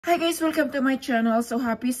Hi guys, welcome to my channel. So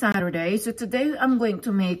happy Saturday. So today I'm going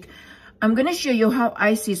to show you how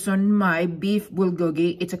I season my beef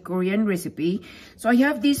bulgogi. It's a Korean recipe. So I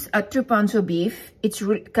have this 2 pounds of beef. It's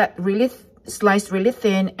sliced really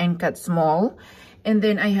thin and cut small. And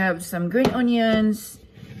then I have some green onions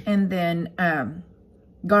and then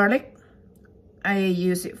garlic. I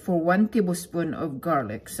use it for 1 tablespoon of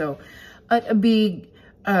garlic. So add a big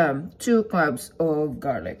 2 cloves of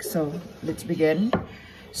garlic. So let's begin.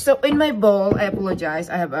 So in my bowl, I apologize,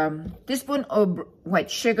 I have a teaspoon of white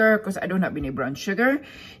sugar because I don't have any brown sugar.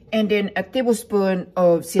 And then a tablespoon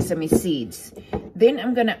of sesame seeds. Then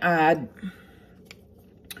I'm going to add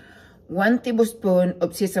 1 tablespoon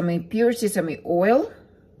of pure sesame oil.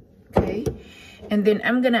 Okay. And then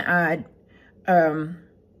I'm going to add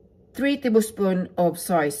 3 tablespoons of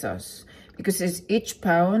soy sauce. Because each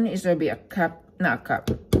pound is going to be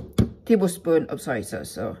tablespoon of soy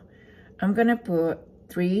sauce. So I'm going to put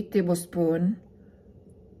 3 tablespoons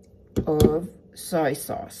of soy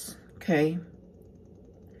sauce. Okay.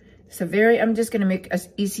 So I'm just going to make as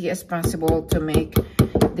easy as possible to make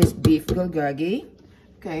this beef bulgogi.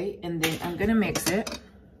 Okay. And then I'm going to mix it.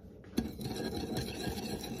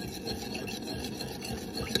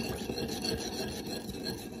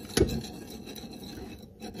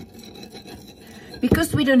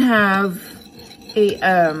 Because we don't have a,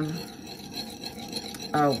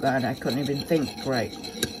 oh God, I couldn't even think right.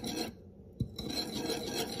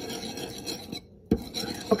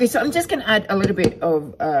 Okay, so I'm just gonna add a little bit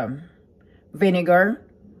of vinegar.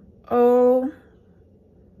 Oh,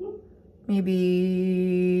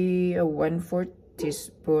 maybe a 1/4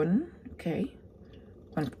 teaspoon. Okay.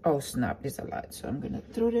 Oh snap, this is a lot. So I'm gonna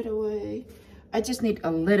throw that away. I just need a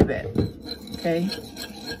little bit. Okay.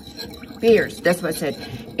 Pears, that's what I said.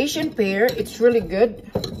 Asian pear, it's really good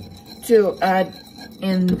to add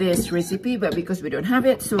in this recipe, but because we don't have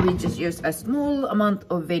it, so we just use a small amount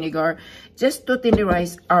of vinegar just to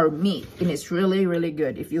tenderize our meat, and it's really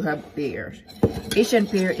good if you have pear. Asian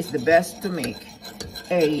pear is the best to make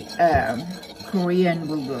a Korean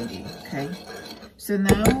bulgogi. Okay, so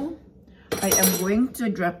now I am going to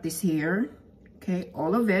drop this here, okay,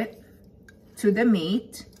 all of it to the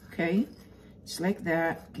meat. Okay, just like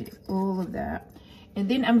that. Get all of that, and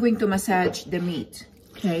then I'm going to massage the meat.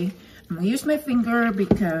 Okay, I'm going to use my finger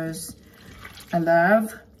because I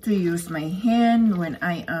love to use my hand when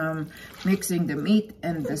I am mixing the meat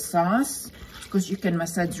and the sauce, because you can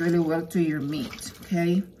massage really well to your meat.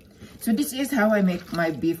 Okay, so this is how I make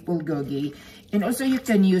my beef bulgogi, and also you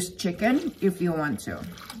can use chicken if you want to.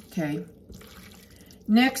 Okay,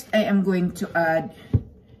 next I am going to add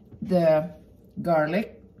the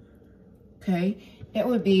garlic. Okay, it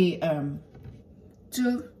will be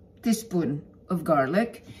 2 teaspoons of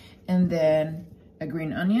garlic, and then a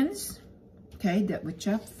green onions, okay, that we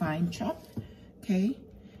fine chop. Okay,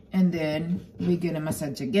 and then we're gonna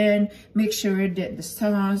massage again. Make sure that the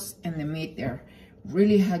sauce and the meat are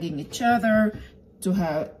really hugging each other to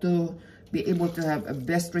be able to have a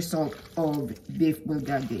best result of beef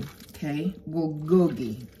bulgogi. Okay,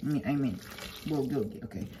 bulgogi, I mean bulgogi.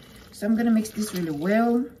 Okay, so I'm gonna mix this really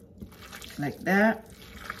well like that.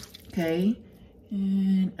 Okay,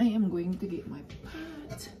 and I am going to get my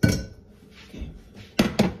pot. Okay,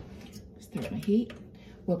 start my heat.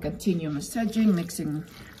 We'll continue massaging, mixing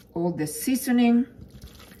all the seasoning.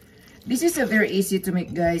 This is a very easy to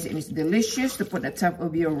make, guys, and it's delicious to put on top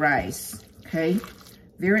of your rice. Okay,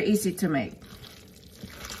 very easy to make.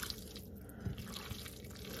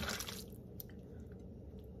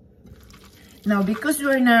 Now, because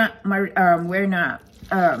we're not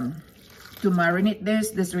to marinate this,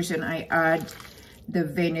 that's the reason I add the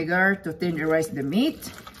vinegar to tenderize the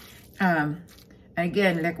meat.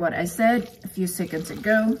 Again, like what I said a few seconds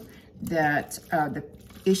ago, that the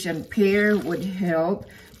Asian pear would help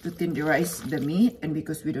to tenderize the meat, and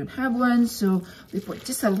because we don't have one, so we put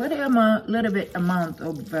just a little bit amount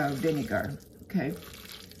of vinegar. Okay.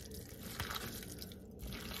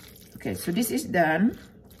 Okay, so this is done.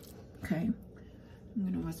 Okay, I'm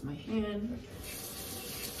gonna wash my hand.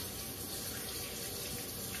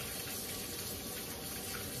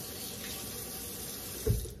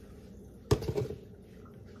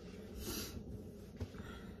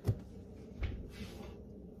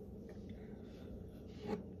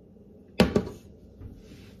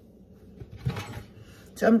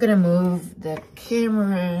 So I'm gonna move the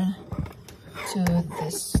camera to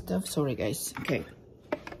this stuff. Sorry guys. Okay.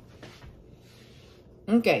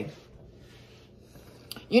 Okay.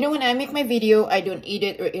 You know, when I make my video, I don't eat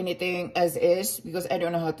it or anything as is because I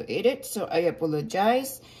don't know how to eat it. So I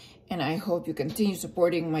apologize, and I hope you continue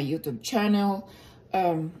supporting my YouTube channel.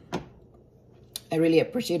 I really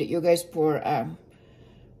appreciate it, you guys, for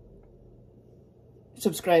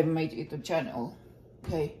subscribing my YouTube channel.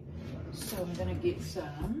 Okay, so I'm gonna get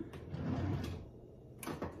some.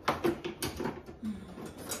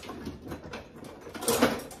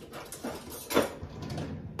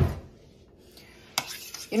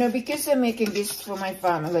 You know, because I'm making this for my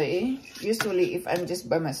family, usually if I'm just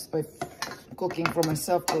by myself cooking for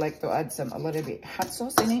myself, I like to add a little bit hot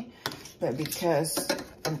sauce in it. But because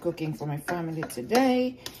I'm cooking for my family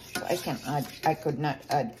today, so I could not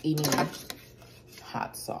add any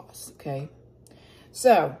hot sauce, okay?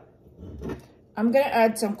 So, I'm gonna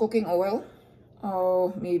add some cooking oil,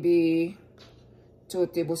 or maybe 2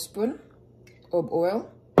 tablespoons of oil,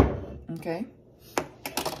 okay?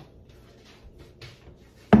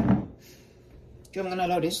 So I'm gonna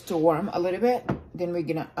allow this to warm a little bit. Then we're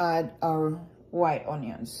gonna add our white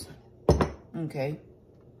onions. Okay.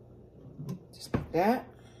 Just like that.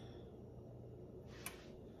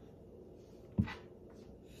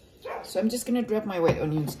 So I'm just gonna drop my white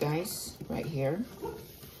onions, guys, right here.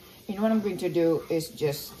 And what I'm going to do is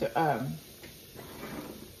just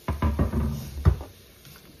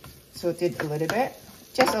saute it a little bit.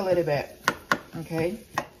 Just a little bit. Okay.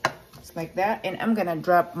 Just like that. And I'm gonna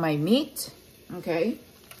drop my meat. Okay,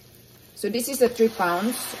 so this is a 3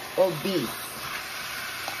 pounds of beef,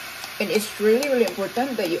 and it's really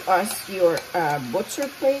important that you ask your butcher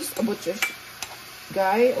place, a butcher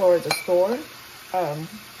guy or the store,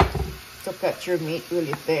 to cut your meat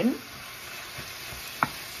really thin,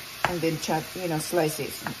 and then chop, slice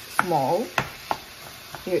it small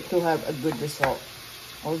to have a good result.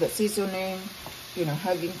 All the seasoning,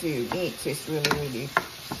 hugging to your meat, so it's really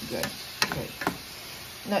good. Okay.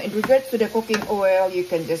 Now, in regards to the cooking oil, you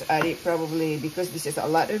can just add it probably, because this is a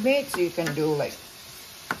lot of meat, so you can do like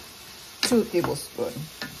 2 tablespoons.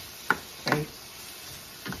 Okay?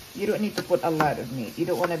 You don't need to put a lot of meat. You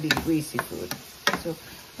don't want to be greasy food. So,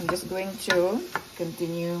 I'm just going to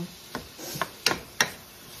continue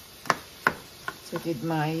sauteed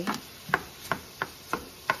my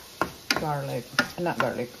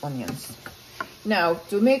onions. Now,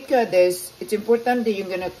 to make this, it's important that you're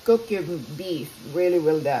gonna cook your beef really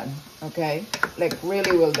well done, okay? Like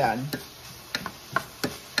really well done.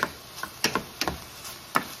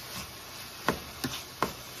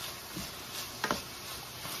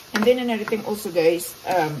 And then another thing also, guys,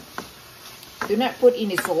 do not put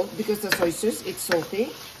any salt because the soy sauce, it's salty.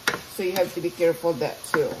 So you have to be careful of that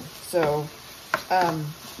too. So,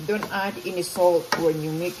 don't add any salt when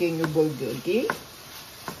you're making your bulgogi,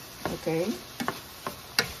 okay?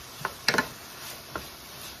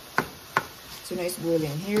 So now it's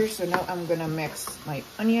boiling here. So now I'm gonna mix my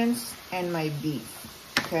onions and my beef.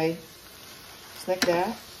 Okay, just like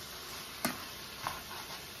that.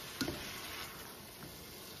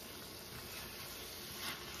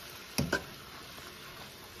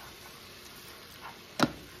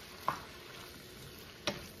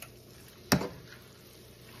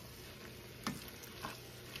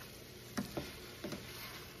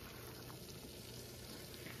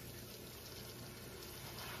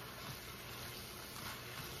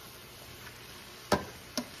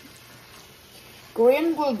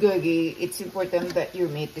 Korean Bulgogi, it's important that your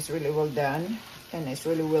meat is really well done and it's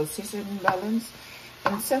really well seasoned and balanced.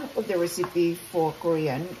 And some of the recipe for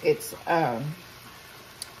Korean, it's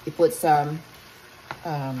you put some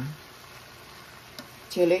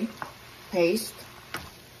chili paste,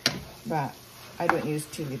 but I don't use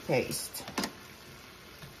chili paste.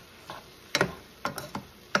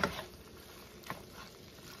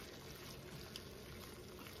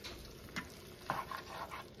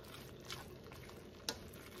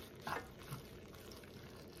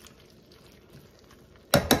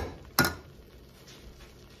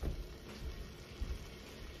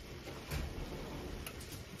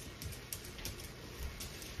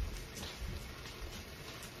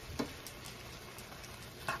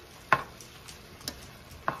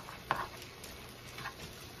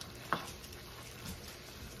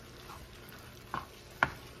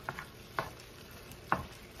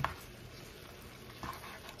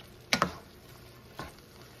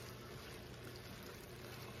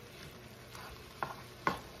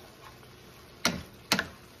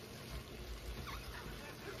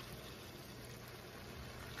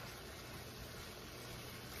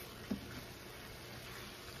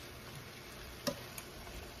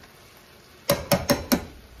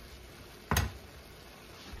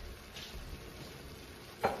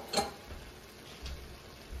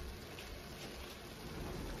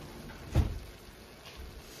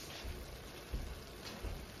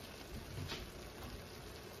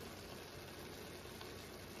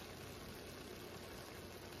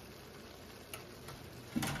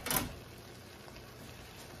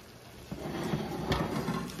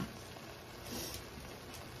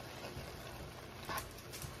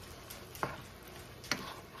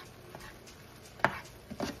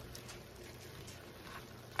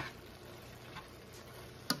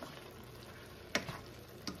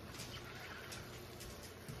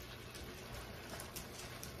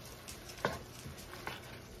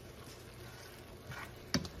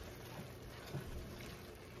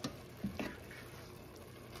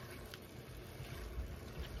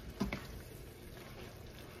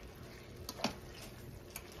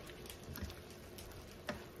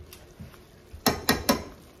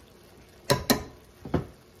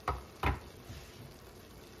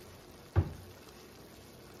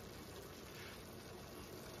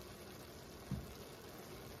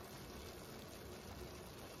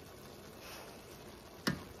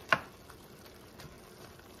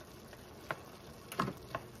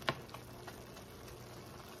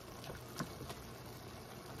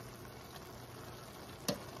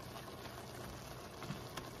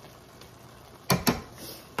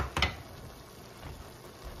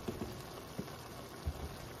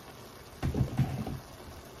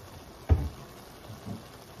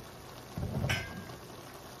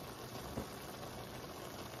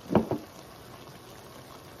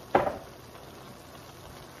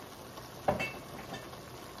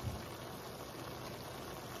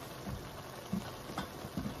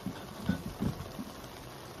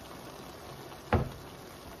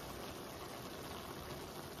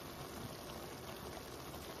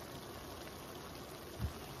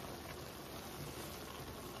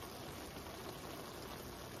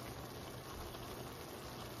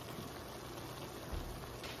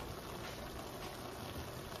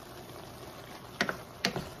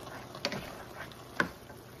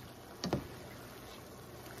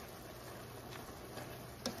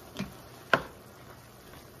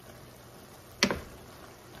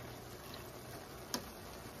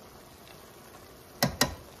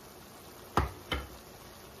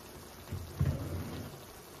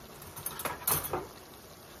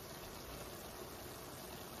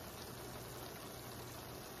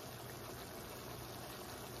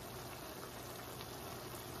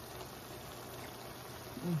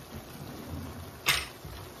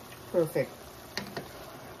 Perfect.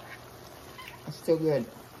 It's still good.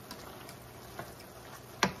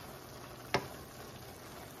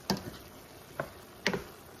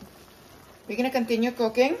 We're gonna continue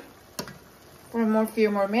cooking for a few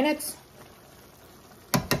more minutes.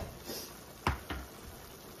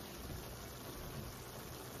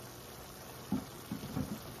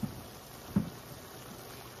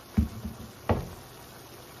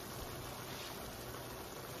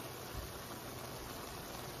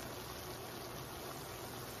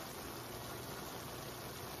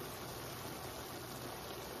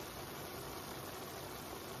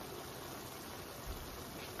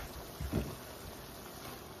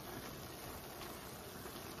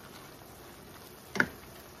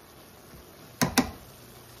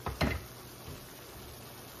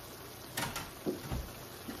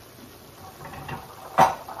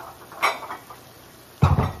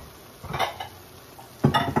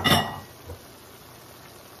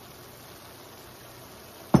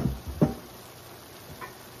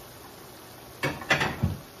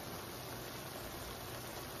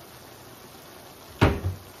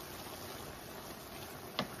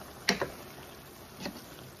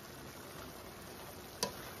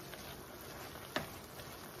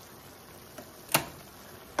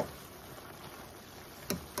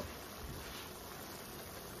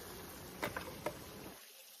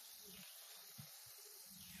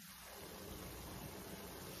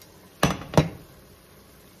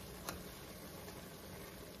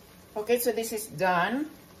 Okay, so this is done.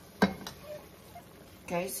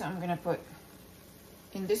 Okay, so I'm gonna put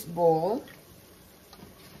in this bowl.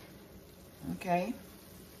 Okay,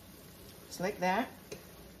 just like that.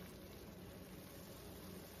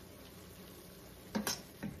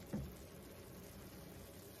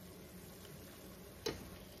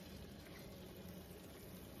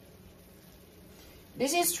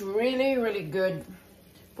 This is really, really good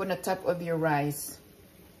for the top of your rice.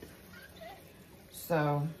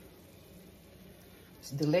 So it's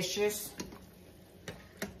delicious.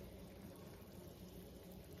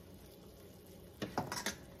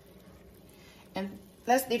 And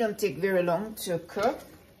plus they don't take very long to cook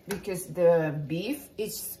because the beef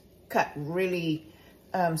is cut really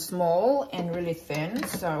small and really thin.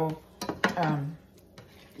 So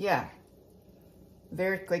yeah,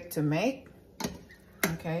 very quick to make.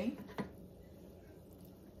 Okay.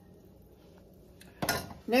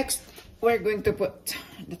 Next, we're going to put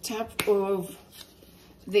the top of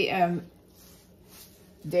the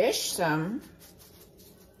dish some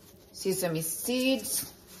sesame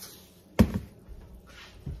seeds,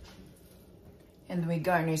 and we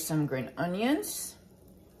garnish some green onions.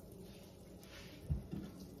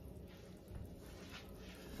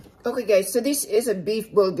 Okay guys, so this is a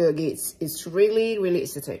beef bulgogi. It's really, really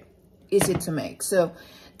easy to make. So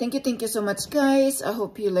thank you so much guys. I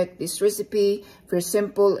hope you like this recipe. Very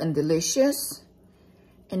simple and delicious.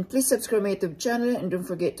 And please subscribe my YouTube channel and don't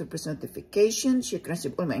forget to press notifications so you can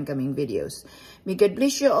receive all my incoming videos. May God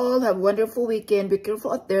bless you all. Have a wonderful weekend. Be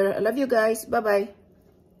careful out there. I love you guys. Bye-bye.